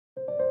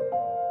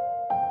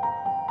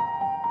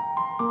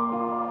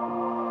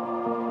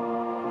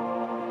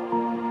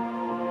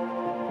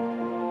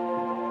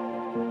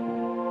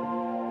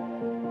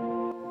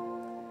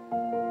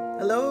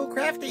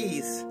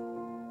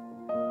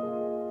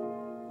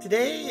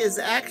Today is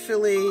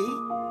actually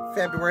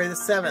February the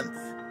 7th,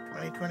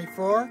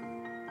 2024,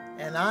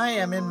 and I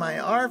am in my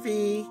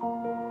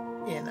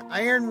RV in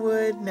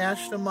Ironwood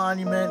National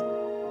Monument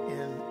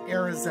in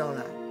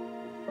Arizona.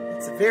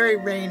 It's a very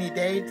rainy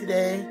day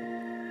today,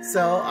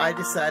 so I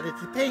decided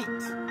to paint.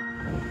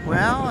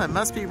 Well, it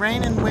must be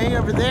raining way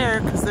over there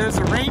because there's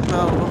a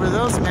rainbow over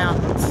those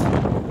mountains.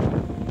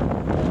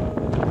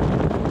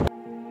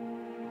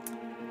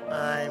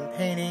 I'm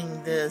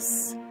painting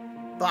this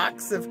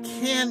box of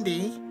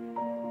candy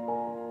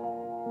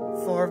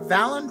for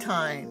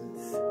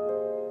Valentines,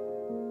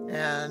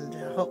 and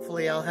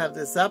hopefully I'll have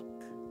this up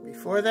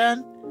before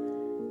then,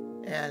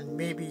 and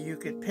maybe you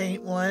could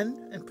paint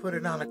one and put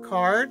it on a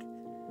card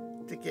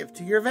to give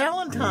to your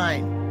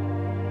Valentine.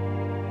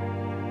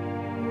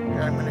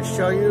 Here, I'm going to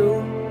show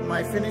you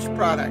my finished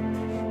product.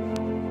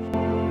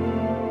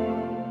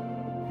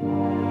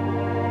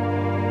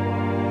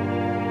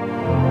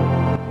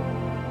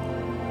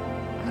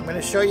 I'm going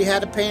to show you how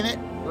to paint it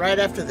right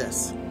after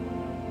this.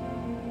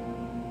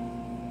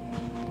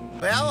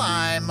 Well,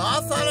 I'm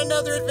off on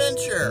another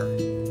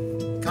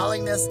adventure,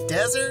 calling this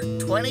Desert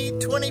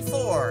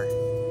 2024.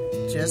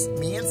 Just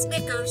me and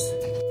Snickers.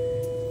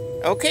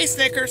 Okay,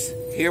 Snickers,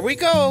 here we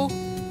go.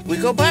 We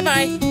go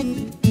bye-bye.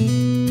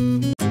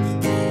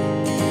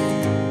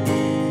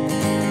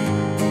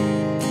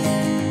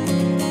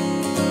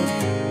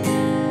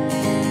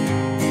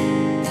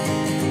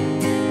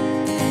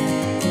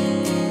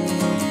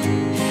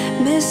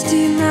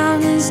 Misty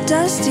mountains,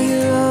 dusty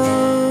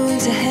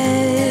roads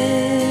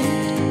ahead,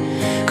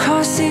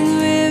 crossing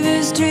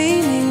rivers,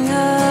 dreaming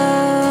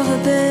of a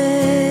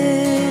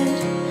bed,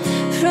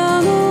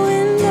 from a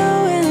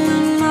window in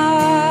the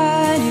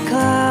mighty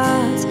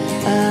clouds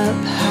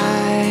up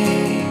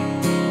high.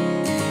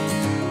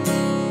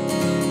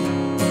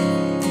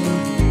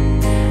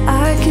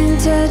 I can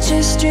touch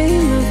a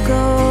stream of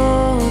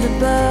gold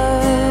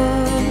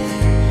above,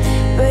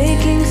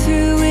 breaking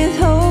through with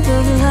hope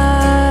of light.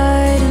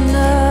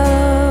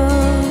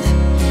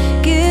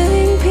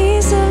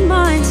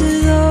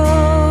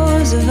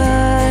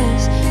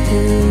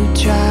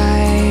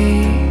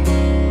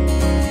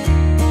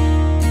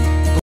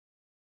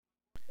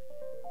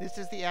 This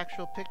is the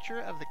actual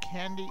picture of the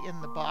candy in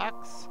the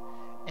box,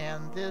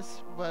 and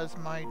this was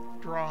my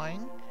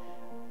drawing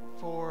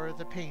for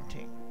the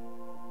painting.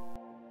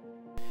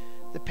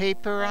 The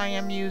paper I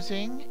am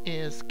using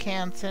is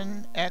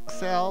Canson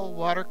XL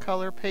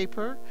watercolor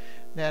paper.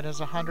 That is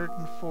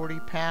 140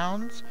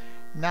 pounds,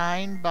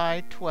 9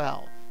 by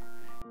 12.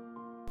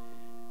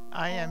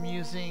 I am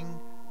using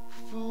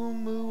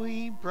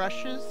Fumui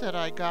brushes that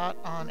I got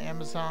on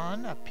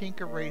Amazon, a pink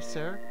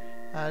eraser,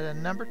 a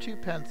number 2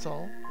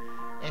 pencil,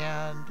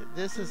 and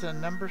this is a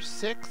number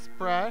 6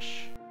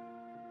 brush.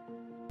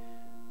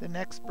 The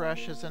next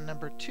brush is a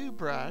number 2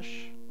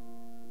 brush,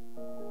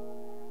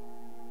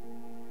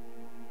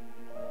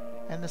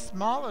 and the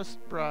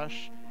smallest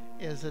brush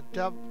is a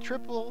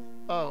triple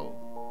O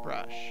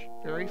brush,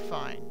 very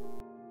fine.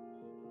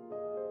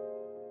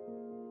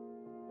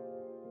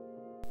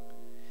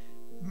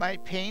 My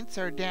paints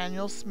are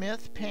Daniel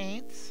Smith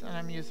paints, and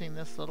I'm using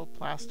this little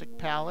plastic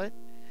palette.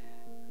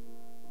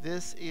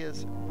 This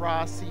is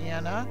Raw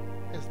Sienna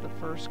is the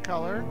first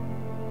color,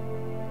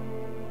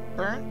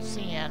 Burnt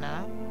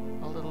Sienna,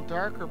 a little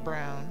darker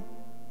brown,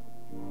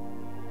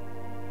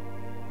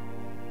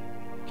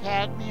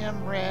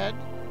 Cadmium Red,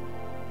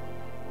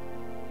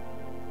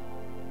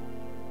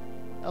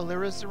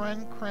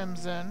 Alizarin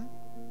Crimson,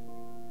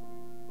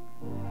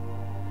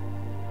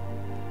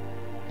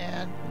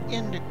 and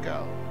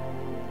Indigo.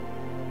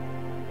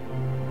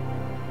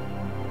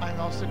 I'm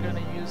also going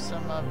to use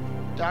some of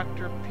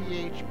Dr.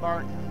 P.H.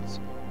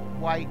 Martin's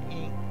white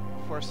ink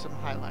for some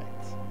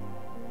highlights.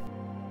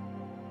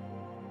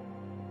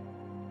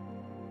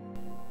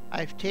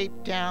 I've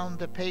taped down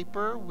the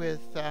paper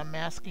with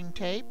masking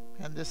tape,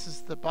 and this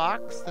is the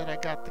box that I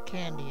got the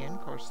candy in.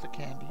 Of course, the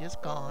candy is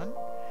gone.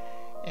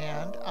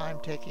 And I'm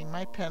taking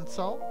my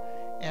pencil,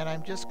 and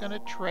I'm just going to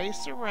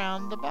trace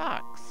around the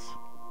box.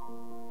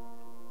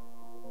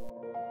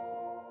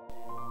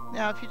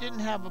 Now, if you didn't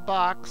have a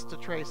box to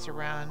trace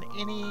around,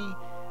 any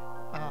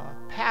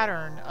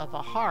pattern of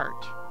a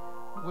heart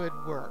would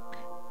work.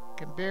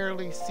 You can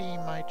barely see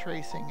my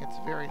tracing, it's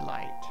very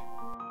light.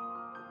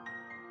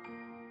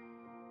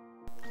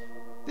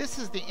 This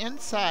is the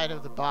inside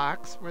of the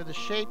box where the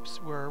shapes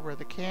were, where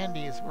the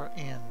candies were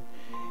in.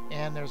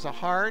 And there's a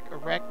heart, a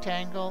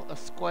rectangle, a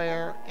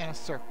square, and a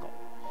circle.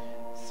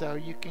 So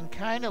you can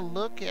kind of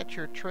look at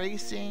your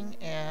tracing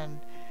and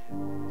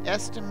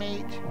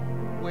estimate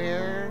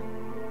where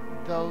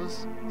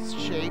those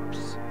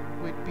shapes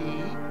would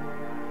be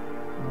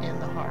in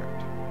the heart.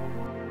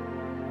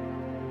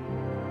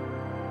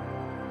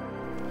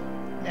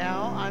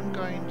 Now I'm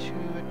going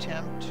to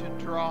attempt to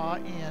draw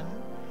in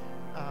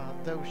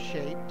those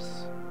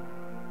shapes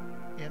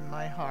in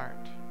my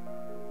heart.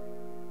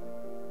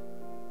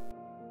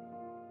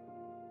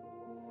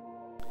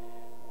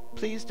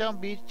 Please don't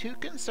be too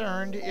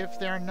concerned if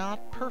they're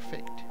not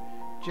perfect.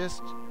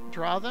 Just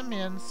draw them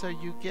in so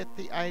you get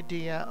the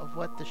idea of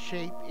what the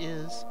shape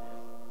is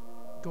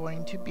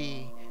going to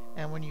be,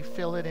 and when you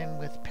fill it in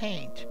with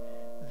paint,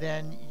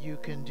 then you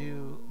can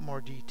do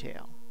more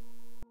detail.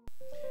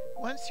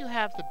 Once you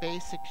have the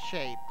basic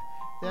shape,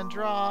 then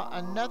draw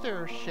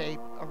another shape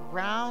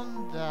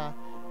around the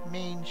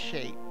main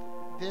shape.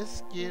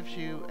 This gives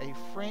you a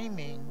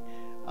framing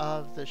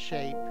of the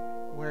shape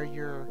where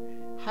your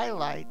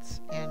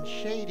highlights and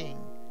shading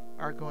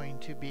are going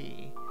to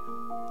be.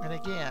 And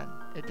again,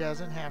 it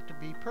doesn't have to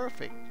be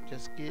perfect, it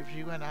just gives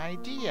you an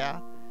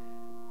idea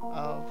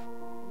of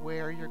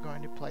where you're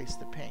going to place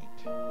the paint.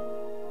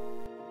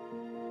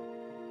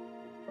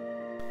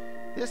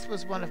 This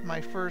was one of my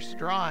first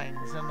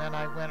drawings, and then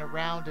I went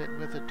around it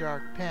with a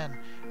dark pen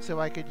so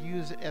I could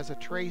use it as a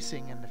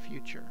tracing in the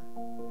future.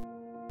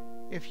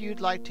 If you'd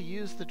like to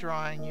use the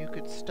drawing, you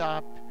could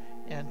stop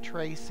and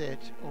trace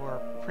it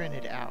or print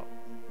it out.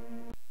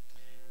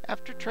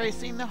 After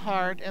tracing the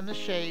heart and the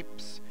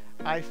shapes,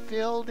 I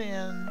filled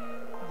in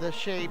the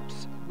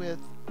shapes with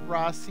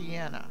raw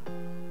sienna.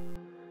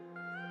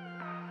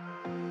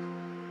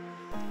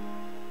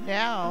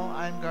 Now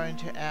I'm going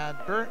to add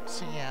burnt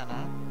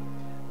sienna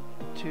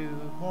to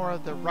more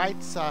of the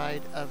right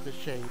side of the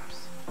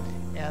shapes,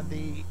 and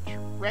the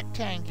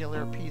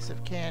rectangular piece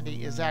of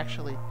candy is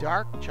actually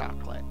dark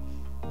chocolate,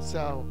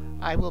 so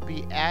I will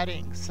be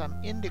adding some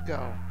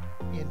indigo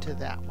into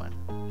that one.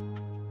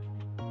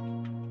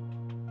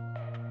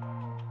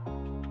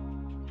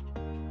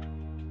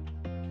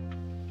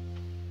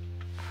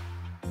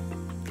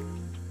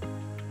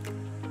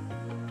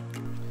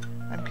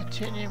 I'm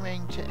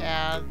continuing to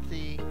add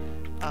the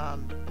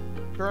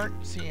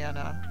burnt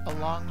sienna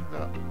along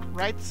the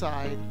right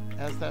side,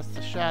 as that's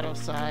the shadow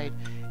side,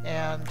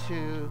 and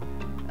to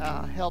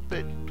help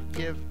it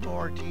give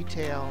more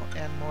detail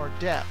and more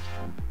depth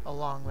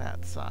along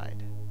that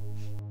side.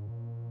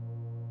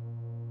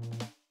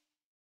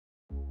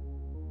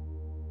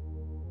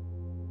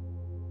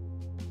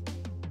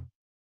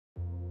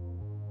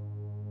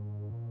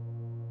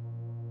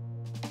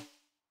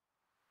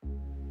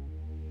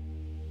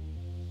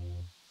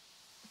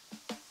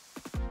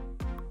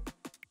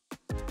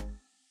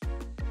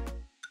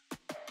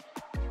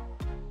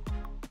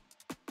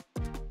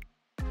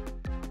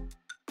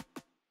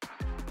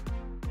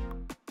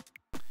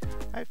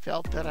 I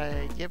felt that I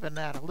had given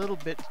that a little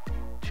bit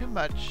too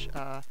much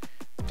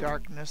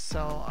darkness,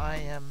 so I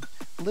am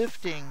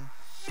lifting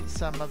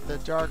some of the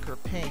darker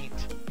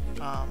paint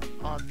on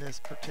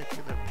this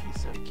particular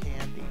piece of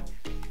candy,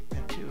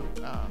 and to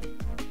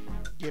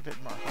give it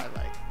more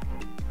highlight.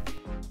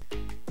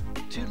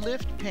 To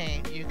lift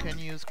paint, you can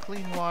use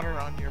clean water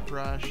on your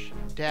brush,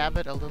 dab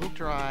it a little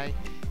dry,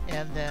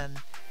 and then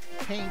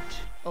paint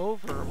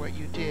over what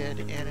you did,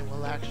 and it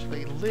will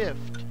actually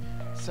lift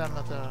some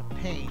of the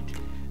paint.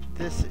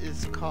 This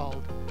is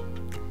called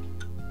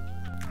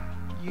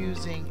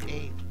using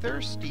a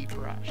thirsty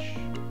brush.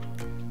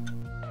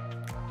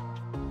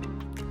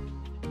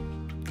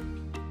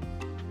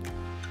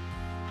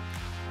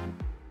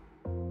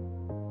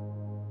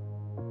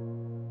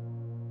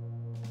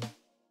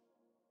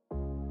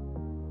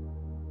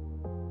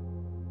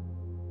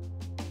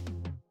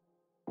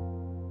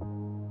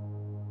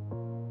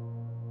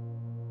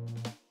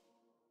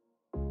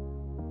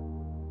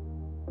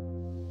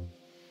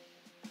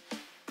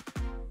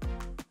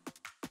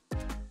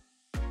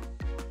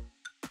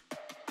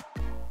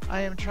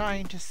 I am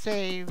trying to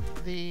save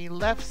the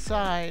left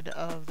side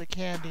of the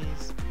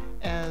candies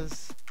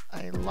as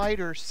a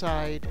lighter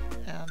side,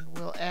 and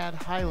will add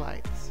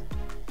highlights.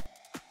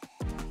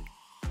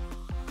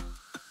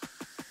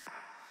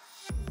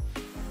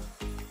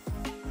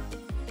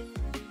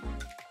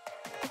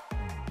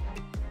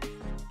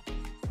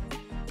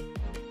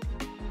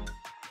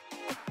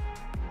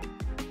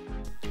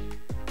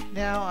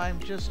 Now I'm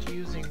just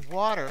using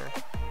water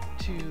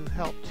to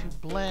help to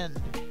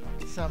blend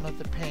some of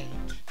the paint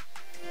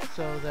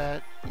so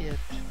that it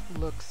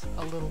looks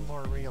a little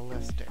more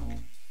realistic.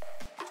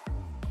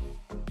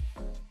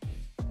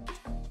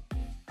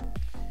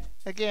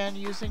 Again,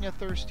 using a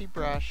thirsty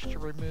brush to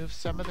remove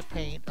some of the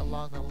paint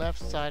along the left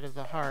side of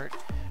the heart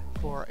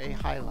for a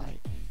highlight.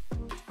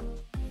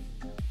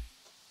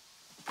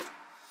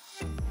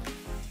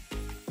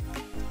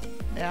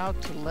 Now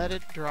to let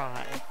it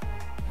dry.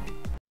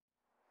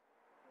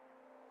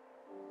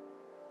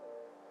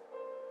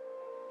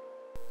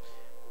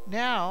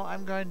 Now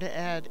I'm going to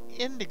add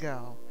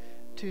indigo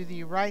to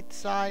the right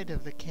side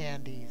of the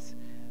candies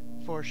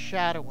for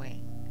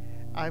shadowing.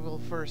 I will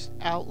first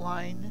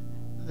outline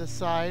the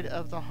side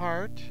of the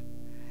heart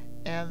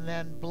and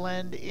then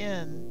blend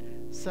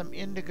in some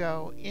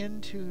indigo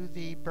into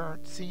the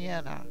burnt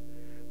sienna.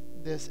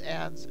 This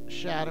adds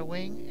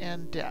shadowing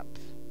and depth.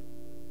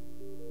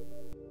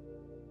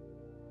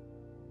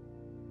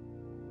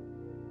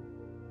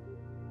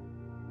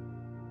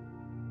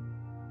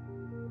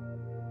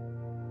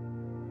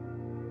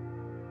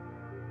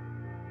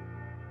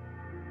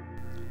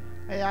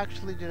 I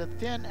actually did a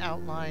thin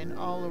outline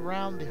all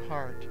around the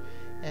heart,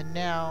 and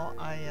now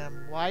I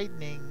am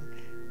widening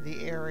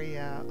the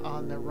area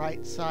on the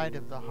right side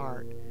of the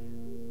heart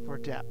for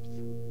depth.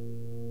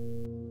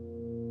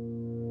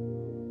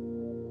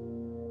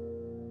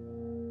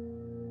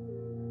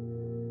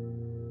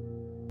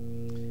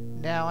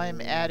 Now I'm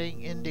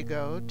adding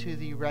indigo to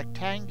the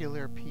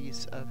rectangular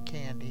piece of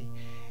candy,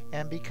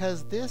 and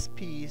because this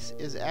piece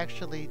is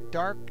actually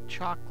dark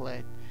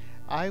chocolate,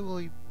 I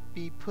will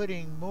be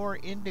putting more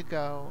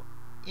indigo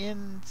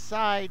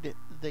inside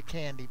the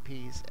candy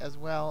piece as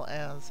well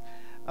as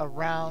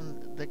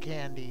around the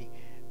candy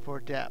for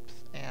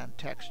depth and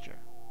texture.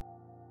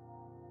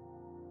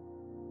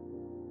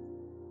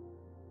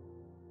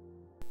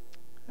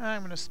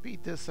 I'm going to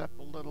speed this up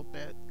a little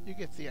bit. You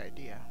get the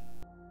idea.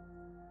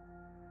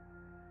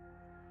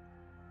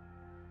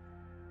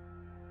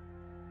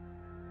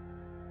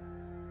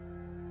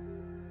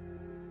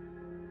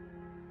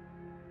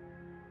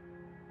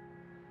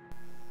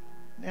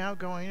 Now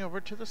going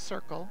over to the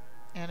circle,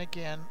 and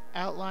again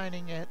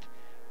outlining it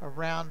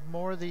around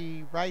more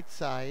the right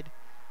side,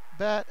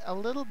 but a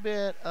little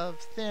bit of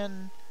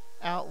thin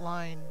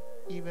outline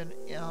even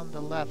on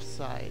the left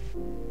side.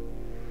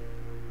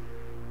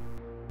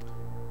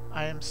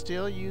 I am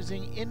still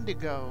using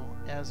indigo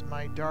as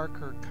my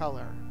darker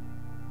color.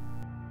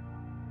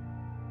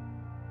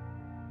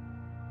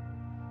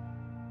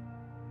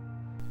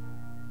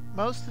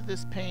 Most of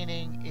this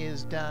painting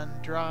is done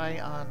dry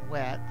on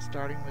wet,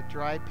 starting with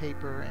dry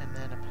paper and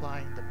then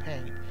applying the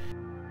paint.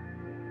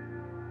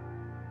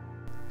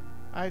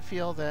 I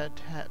feel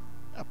that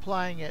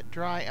applying it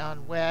dry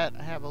on wet,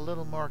 I have a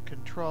little more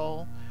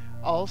control.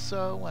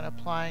 Also, when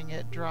applying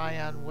it dry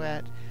on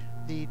wet,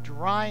 the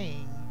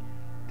drying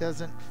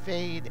doesn't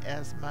fade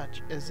as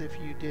much as if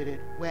you did it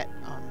wet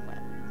on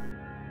wet.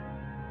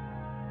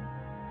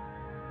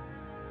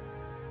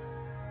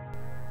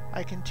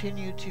 I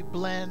continue to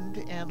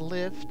blend and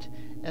lift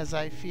as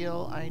I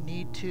feel I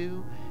need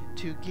to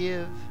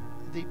give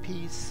the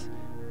piece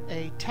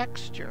a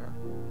texture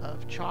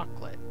of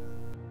chocolate.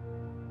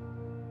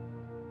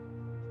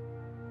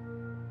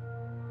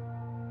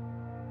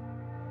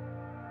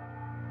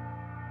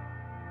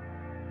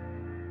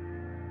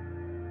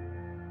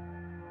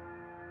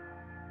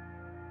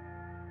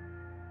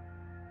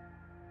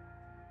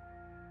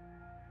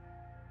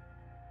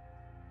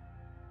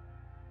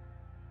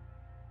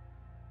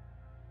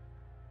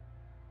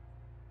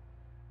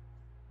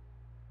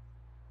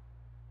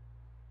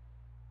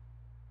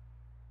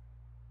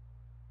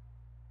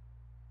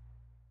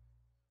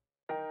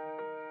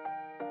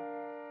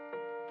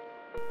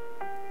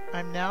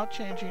 I'm now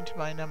changing to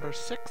my number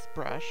 6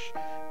 brush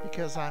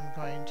because I'm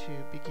going to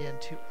begin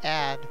to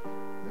add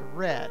the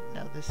red.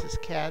 Now this is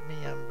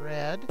cadmium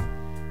red.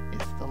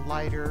 It's the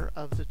lighter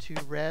of the two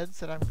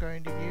reds that I'm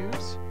going to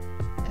use,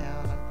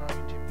 and I'm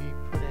going to be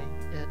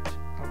putting it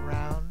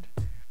around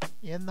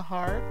in the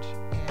heart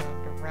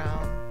and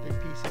around the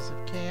pieces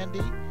of candy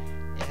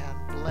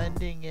and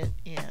blending it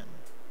in.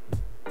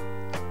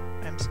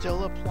 I'm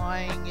still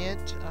applying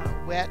it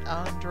wet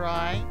on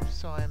dry,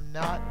 so I'm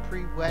not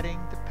pre-wetting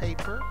the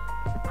paper.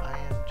 I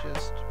am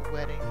just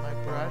wetting my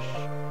brush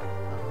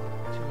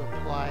to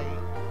apply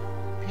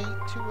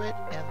paint to it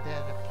and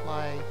then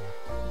apply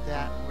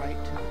that right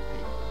to the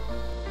paper.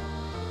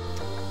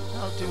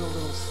 I'll do a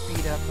little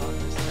speed up on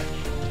this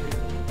section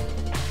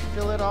too.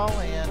 Fill it all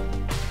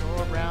in,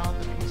 go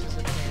around the pieces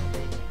of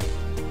candy,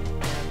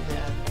 and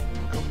then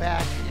go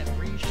back and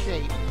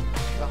reshape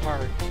the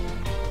heart.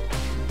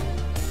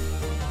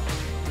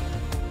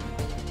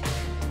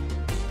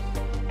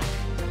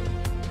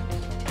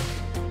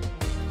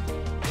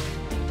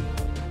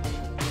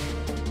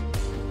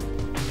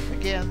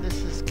 Again, this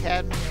is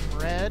cadmium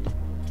red,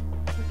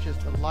 which is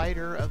the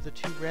lighter of the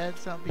two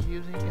reds I'll be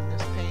using in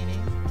this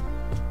painting.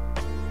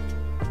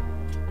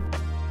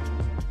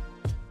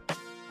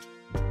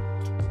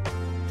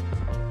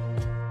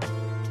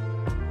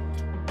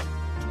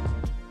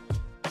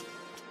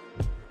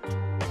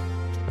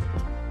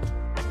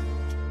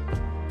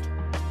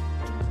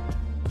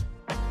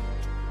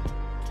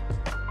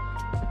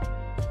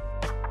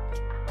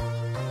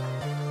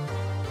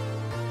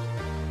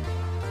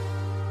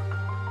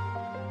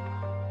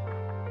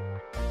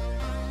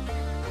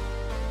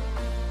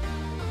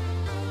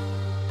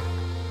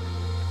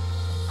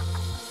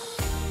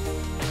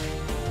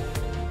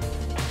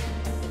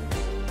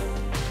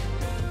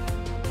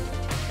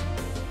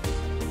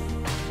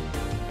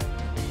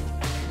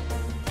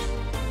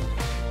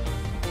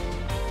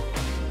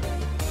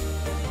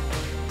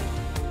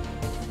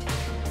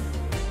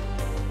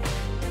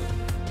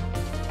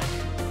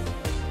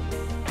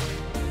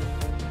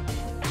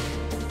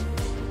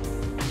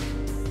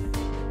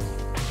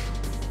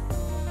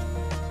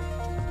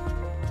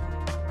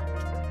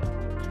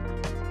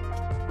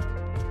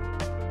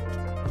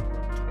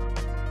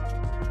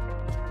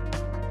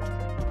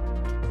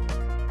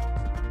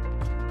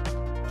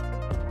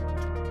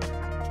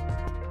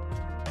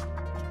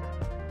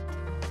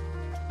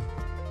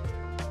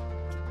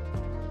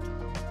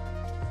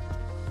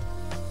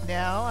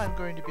 Now I'm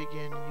going to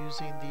begin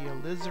using the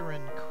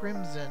alizarin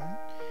crimson,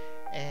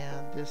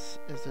 and this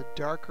is a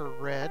darker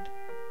red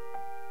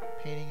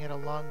painting it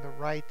along the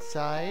right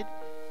side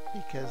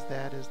because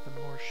that is the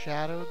more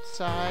shadowed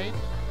side,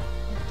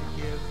 and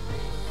to give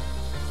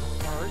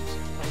the art a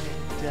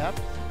little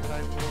depth. But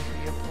I will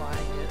be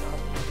applying it on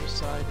the other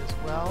side as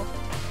well,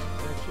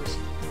 but just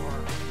more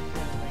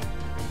thinly.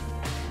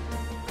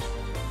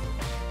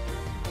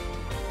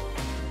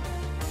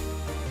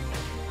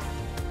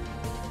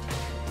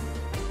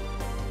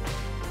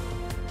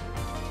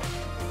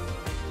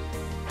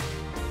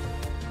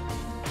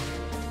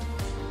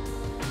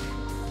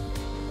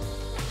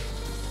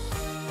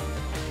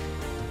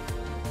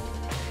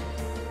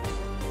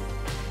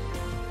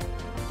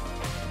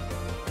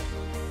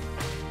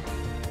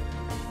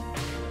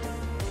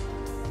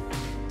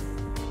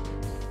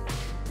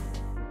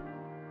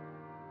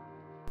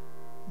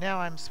 Now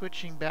I'm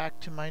switching back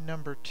to my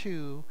number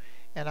 2,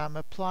 and I'm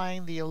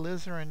applying the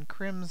alizarin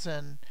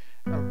crimson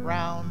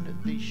around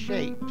the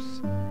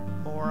shapes,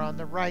 more on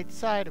the right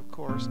side of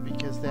course,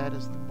 because that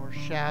is the more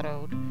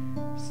shadowed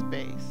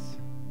space.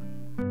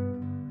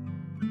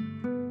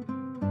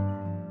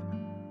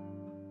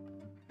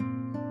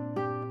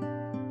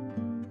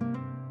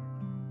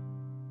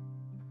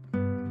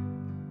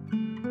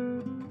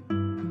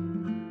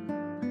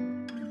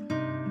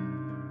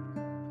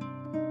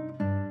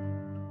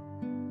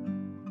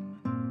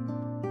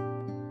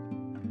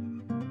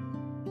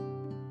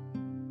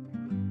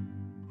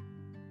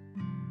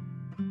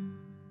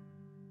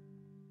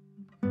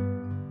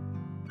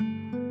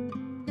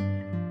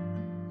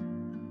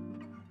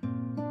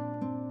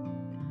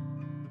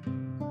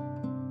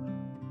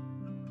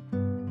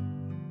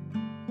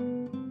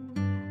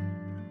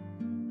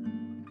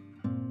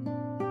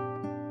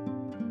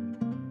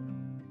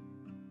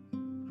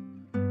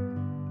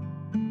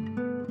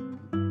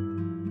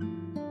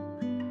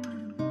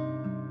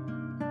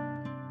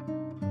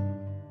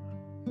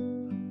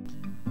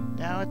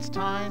 Now it's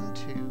time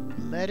to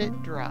let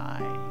it dry.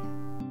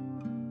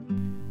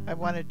 I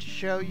wanted to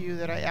show you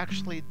that I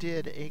actually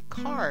did a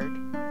card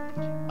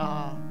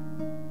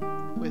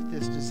with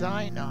this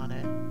design on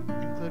it,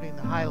 including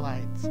the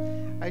highlights.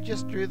 I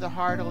just drew the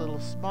heart a little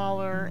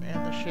smaller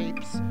and the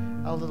shapes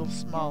a little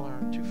smaller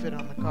to fit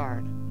on the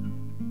card.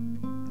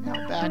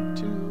 Now back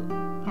to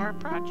our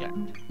project.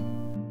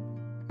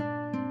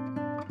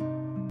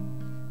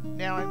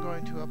 Now I'm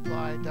going to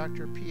apply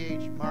Dr.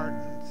 P.H.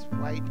 Martin's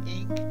white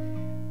ink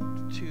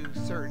to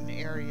certain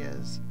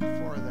areas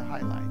for the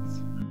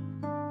highlights.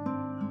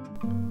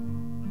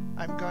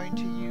 I'm going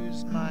to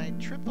use my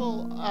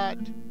triple aught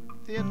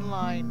thin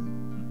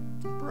line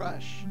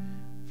brush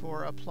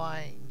for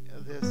applying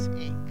this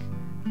ink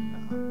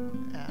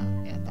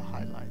and the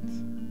highlights.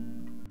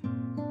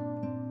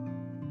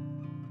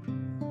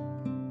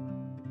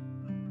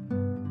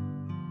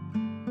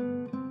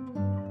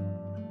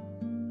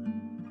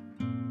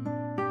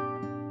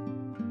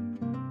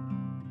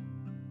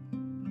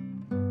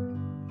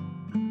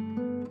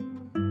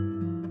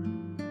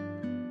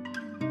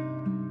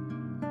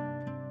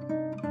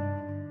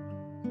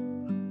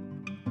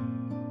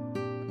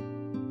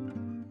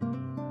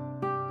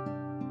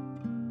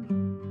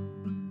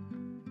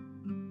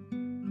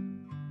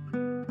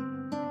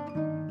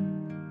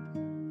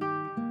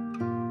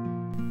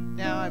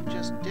 Now I've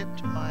just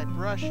dipped my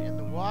brush in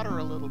the water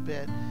a little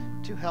bit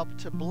to help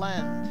to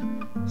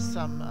blend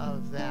some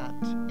of that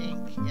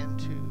ink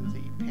into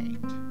the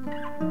paint.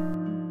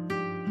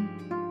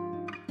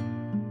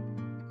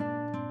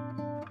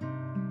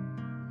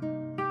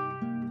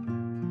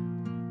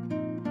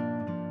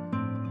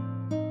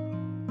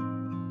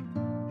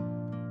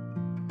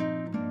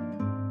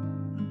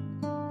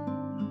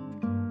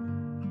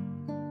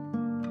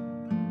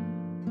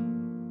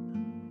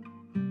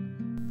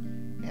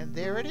 And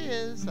there it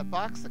is, a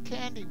box of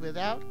candy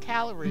without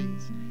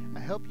calories. I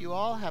hope you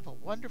all have a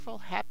wonderful,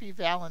 happy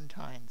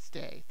Valentine's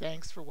Day.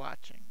 Thanks for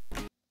watching.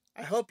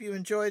 I hope you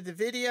enjoyed the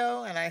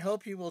video, and I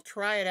hope you will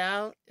try it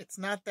out. It's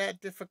not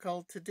that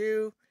difficult to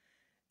do.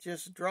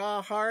 Just draw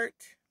a heart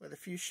with a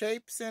few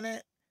shapes in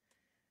it,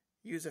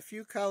 use a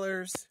few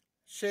colors,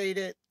 shade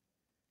it,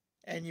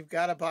 and you've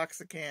got a box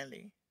of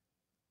candy.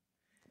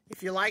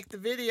 If you liked the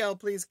video,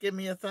 please give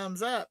me a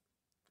thumbs up.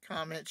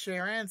 Comment,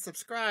 share, and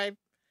subscribe.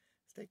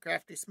 Stay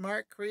crafty,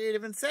 smart,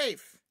 creative, and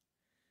safe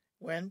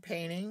when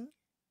painting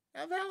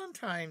a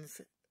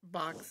Valentine's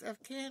box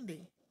of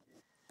candy.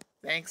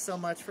 Thanks so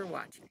much for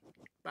watching.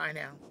 Bye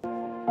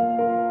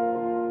now.